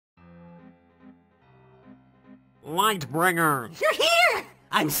Lightbringer. You're here!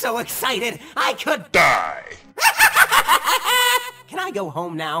 I'm so excited, I could Die! Can I go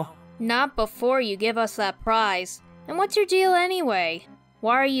home now? Not before you give us that prize. And what's your deal anyway?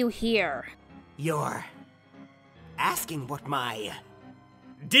 Why are you here? You're asking what my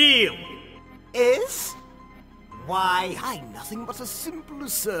Deal. is? Why, I'm nothing but a simple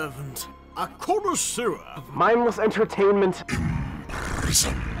servant. A connoisseur. Mindless entertainment.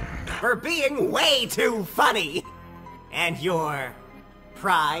 For being way too funny. And your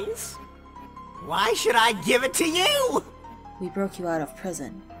prize? Why should I give it to you? We broke you out of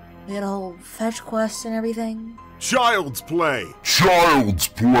prison. We had a whole fetch quest and everything. Child's play! Child's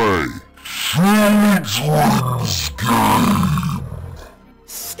play! Children's game!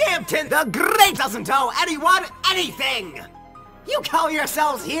 Scampton the Great doesn't owe anyone anything! You call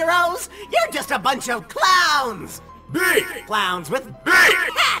yourselves heroes? You're just a bunch of clowns! Big! Clowns with Big!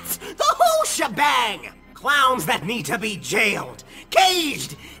 hats! The whole shebang! Clowns that need to be jailed,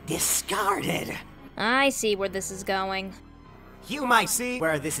 caged, discarded. I see where this is going. You might see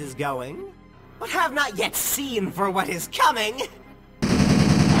where this is going, but have not yet seen for what is coming.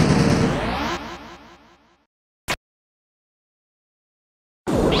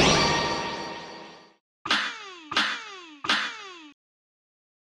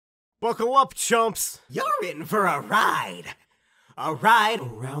 Buckle up, chumps. You're in for a ride. A ride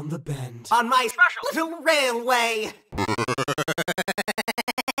around the bend on my special little railway.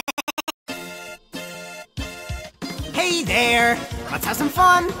 Hey there, let's have some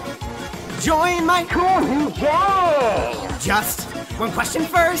fun. Join my cool new gang. Just one question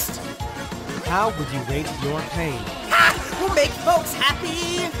first. How would you rate your pain? Ha! We'll make folks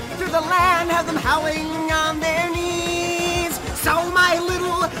happy. Through the land, have them howling on their knees. So my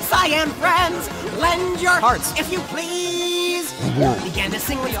little cyan friends, lend your Hearts. if you please. Began to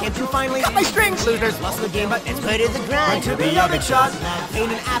sing when Scampton finally cut my strings. Losers lost the game, but it's put in the grind. To be a big shot. Pain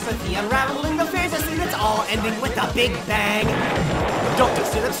and apathy, unraveling the fantasy that's all ending with a big bang. Don't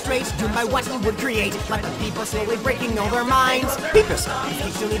sit up straight, doomed by what he would create. Like the people slowly breaking all their minds. Peepus, in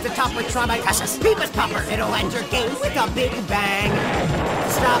case you need to top with try by Cassius. Peepus Popper, it'll end your game with a big bang.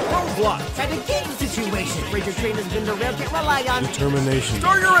 Stop roadblock, try to game the situation. Afraid your train has been derailed, can't rely on Determination.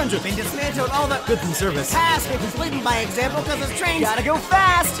 Start your engine. been dismantled, all the Goods and service. past. It's leading by example, cause this train's gotta go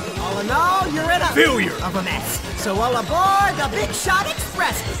fast. All in all, you're in a Failure. of a mess. So all aboard the Big Shot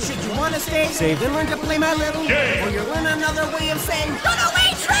Express. Should you wanna stay Save. then learn to play my little game. Or you'll learn another way of saying,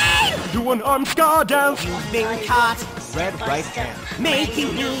 runaway train! Do an armed guard out. You've been caught, Red right hand.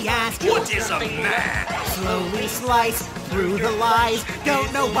 making me ask, what is a man? Slowly slice through the lies.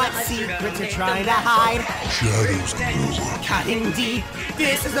 Don't know what secrets you're trying to hide. Shadows glow. Cutting deep,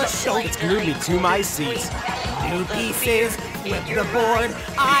 this is a show that's Glued me to my seat. new pieces, flip the board.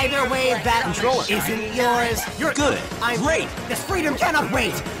 Either way, that controller isn't yours. You're Good. I'm Great. This freedom cannot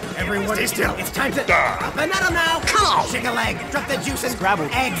wait. Everyone stay still. It's time to up and at 'em now. Come on. Shake a leg, drop the juice and Scrabble.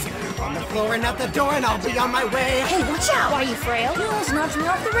 eggs on the floor and out the door, and I'll be on my way. Hey, watch out! Why, you frail? You almost knocked me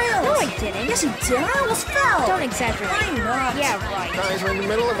off the rails! No, I didn't. Yes, you did! I almost fell! Don't exaggerate. I'm not! Yeah, right. Guys, we're in the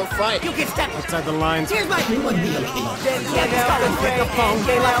middle of a fight. You can step Outside the lines. Here's my Then get out and pick a phone.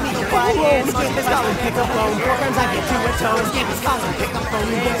 They let me quiet. Skip his call and pick a phone. 4 times I get to a tone. Skip his call and pick a phone.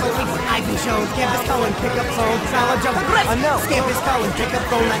 I've been shown. Skip his call and pick up phone. Knowledge of the grip. no. Skip his call and pick up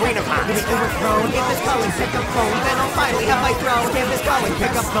phone. Wait a minute. Get overthrown. Skip his call and pick up phone. Then I'll finally have my throne. Skip his call and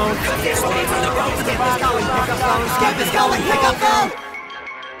pick up phone. Skip his call and pick up phone. Skip his call and pick up phone.